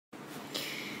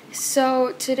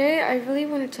So today I really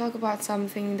want to talk about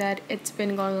something that it's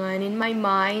been going on in my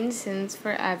mind since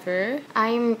forever.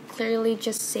 I'm clearly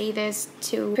just say this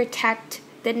to protect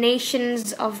the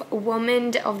nations of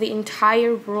women of the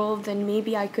entire world, and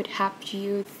maybe I could help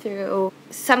you through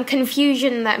some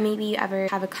confusion that maybe you ever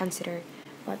have a consider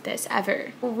about this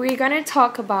ever. We're gonna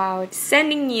talk about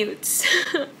sending nudes.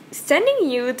 Sending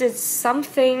nudes is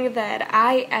something that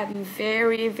I am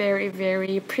very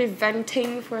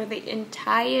preventing for the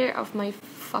entire of my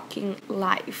fucking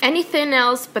life. Anything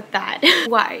else but that.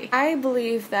 Why? I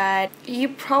believe that you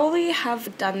probably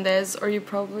have done this or you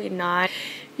probably not.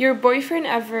 Your boyfriend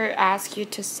ever asked you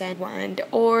to send one,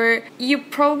 or you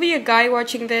probably a guy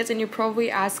watching this and you probably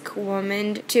ask a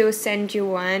woman to send you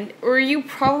one, or you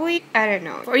probably, I don't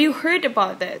know, or you heard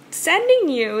about this. Sending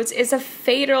nudes is a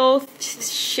fatal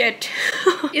shit.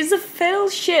 It's a fatal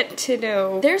shit to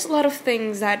know. There's a lot of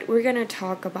things that we're gonna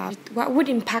talk about. What would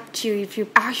impact you if you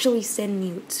actually send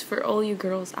nudes for all you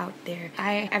girls out there?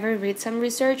 I ever read some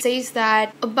research says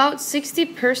that about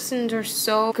 60% or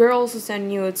so girls who send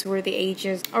nudes were the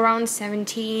ages around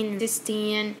 17,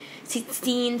 16,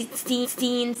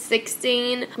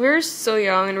 16. We're so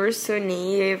young and we're so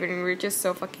naive and we're just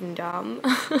so fucking dumb.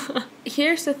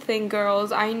 Here's the thing,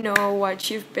 girls. I know what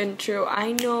you've been through.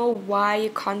 I know why you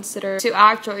consider to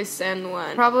actually send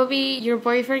one. Probably your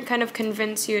boyfriend kind of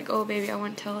convinced you, like, oh baby, I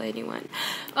won't tell anyone.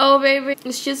 Oh baby,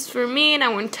 it's just for me and I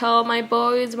won't tell my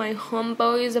boys, my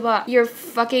homeboys about your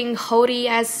fucking hoity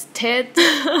ass tits.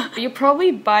 You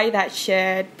probably buy that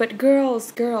shit. But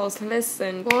girls,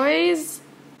 listen. Boys,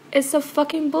 it's a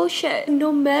fucking bullshit.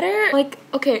 No matter, like,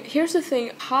 okay, here's the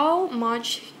thing. How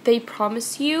much they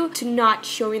promise you to not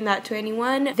showing that to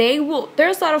anyone, they will.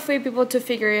 There's a lot of way people to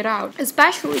figure it out.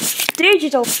 Especially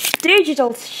digital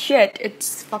shit.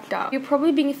 It's fucked up. You're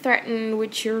probably being threatened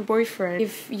with your boyfriend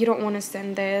if you don't want to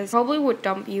send this. Probably would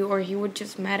dump you or he would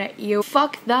just mad at you.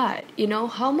 Fuck that. You know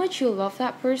how much you love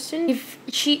that person. If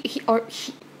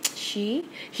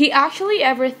he actually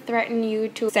ever threatened you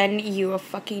to send you a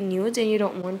fucking nudes and you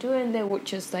don't want to, and they would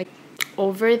just like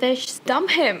over this,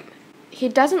 dump him. He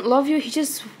doesn't love you, he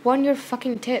just want your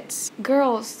fucking tits.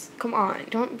 Girls, come on,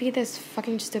 don't be this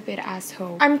fucking stupid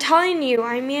asshole. I'm telling you,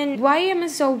 I mean, why am I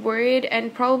so worried?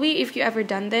 And probably if you ever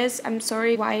done this, I'm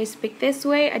sorry why I speak this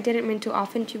way. I didn't mean to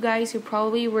offend you guys. You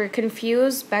probably were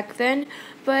confused back then,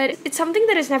 but it's something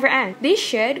that is never end. This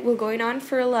shit will going on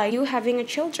for like you having a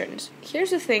children. Here's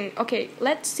the thing. Okay,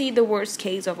 let's see the worst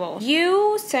case of all.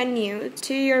 You send nudes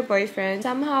to your boyfriend.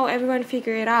 Somehow everyone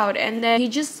figure it out, and then he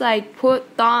just like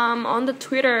put them on the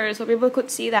Twitter so people could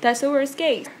see that. That's the worst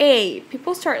case.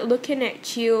 People start looking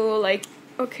at you like,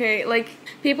 okay, like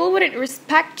people wouldn't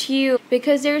respect you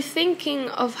because they're thinking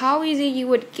of how easy you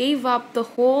would give up the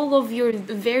whole of your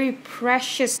very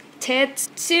precious tits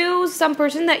to some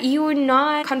person that you would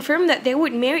not confirm that they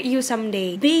would marry you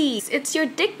someday. Bees, it's your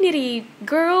dignity,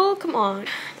 girl. Come on.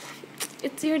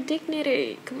 It's your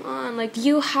dignity. Come on. Like,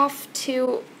 you have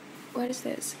to. What is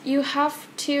this? You have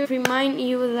to remind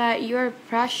you that you are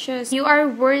precious. You are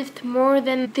worth more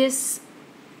than this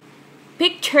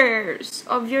pictures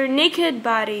of your naked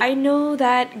body. I know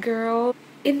that, girl.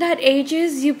 In that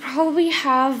ages, you probably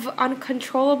have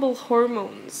uncontrollable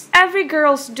hormones. Every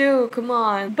girls do, come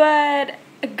on. But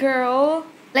a girl,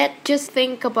 let's just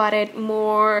think about it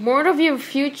more of your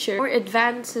future, more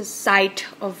advanced sight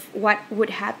of what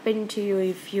would happen to you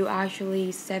if you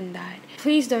actually send that.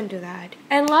 Please don't do that.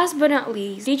 And last but not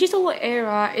least, digital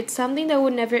era, it's something that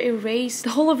would never erase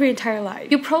the whole of your entire life.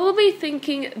 You're probably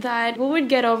thinking that we would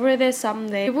get over this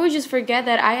someday. People would just forget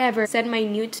that I ever sent my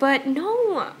nudes. But no.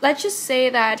 Let's just say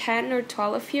that 10 or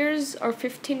 12 years or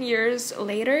 15 years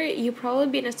later, you've probably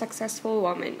been a successful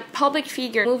woman. Public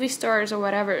figure, movie stars or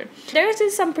whatever. There's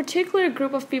this some particular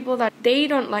group of people that they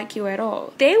don't like you at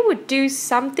all. They would do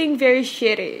something very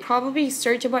shitty. Probably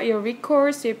search about your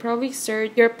records. They probably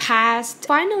search your past.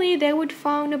 Finally, they would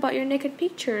find about your naked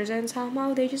pictures and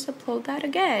somehow they just upload that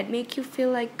again. Make you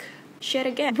feel like shit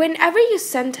again. Whenever you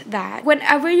send that,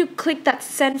 whenever you click that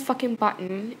send fucking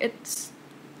button, it's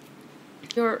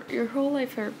your whole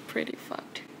life are pretty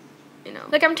fucked. You know,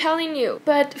 like I'm telling you.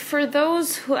 But for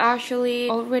those who actually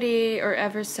already or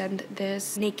ever sent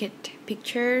this naked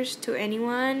pictures to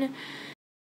anyone,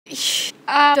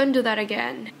 don't do that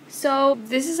again. So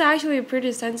this is actually a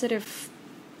pretty sensitive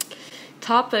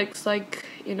topics, like,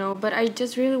 you know, but I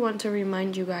just really want to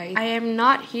remind you guys, I am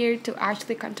not here to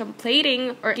actually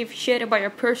contemplating or give shit about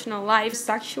your personal life,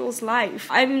 sexual's life.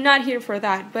 I'm not here for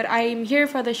that, but I am here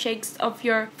for the shakes of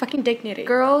your fucking dignity.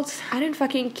 Girls, I don't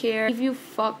fucking care if you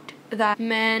fucked that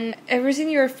men, ever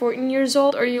since you're 14 years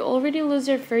old or you already lose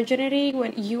your virginity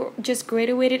when you just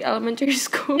graduated elementary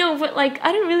school. No, but like,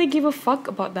 I don't really give a fuck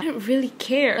about that. I don't really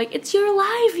care. Like, it's your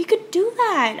life. You could do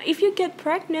that. If you get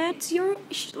pregnant, it's your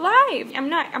life. I'm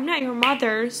not your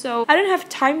mother, so I don't have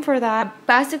time for that.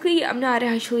 Basically, I'm not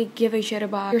actually giving a shit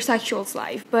about your sexual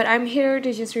life, but I'm here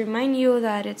to just remind you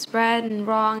that it's bad and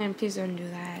wrong, and please don't do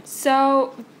that.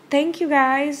 So thank you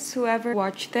guys, whoever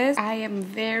watched this. I am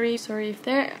very sorry if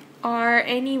there are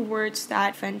any words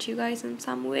that offend you guys in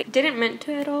some way. Didn't meant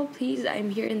to at all. Please, I'm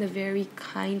here in the very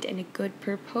kind and a good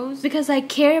purpose because I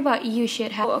care about you,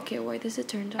 shit. Oh, okay, why does it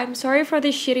turn on? I'm sorry for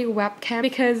this shitty webcam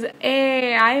because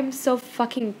I am so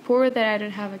fucking poor that I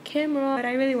don't have a camera, but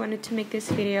I really wanted to make this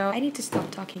video. I need to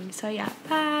stop talking, so yeah,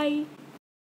 bye.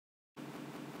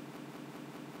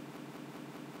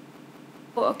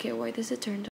 Oh, okay, why does it turn on?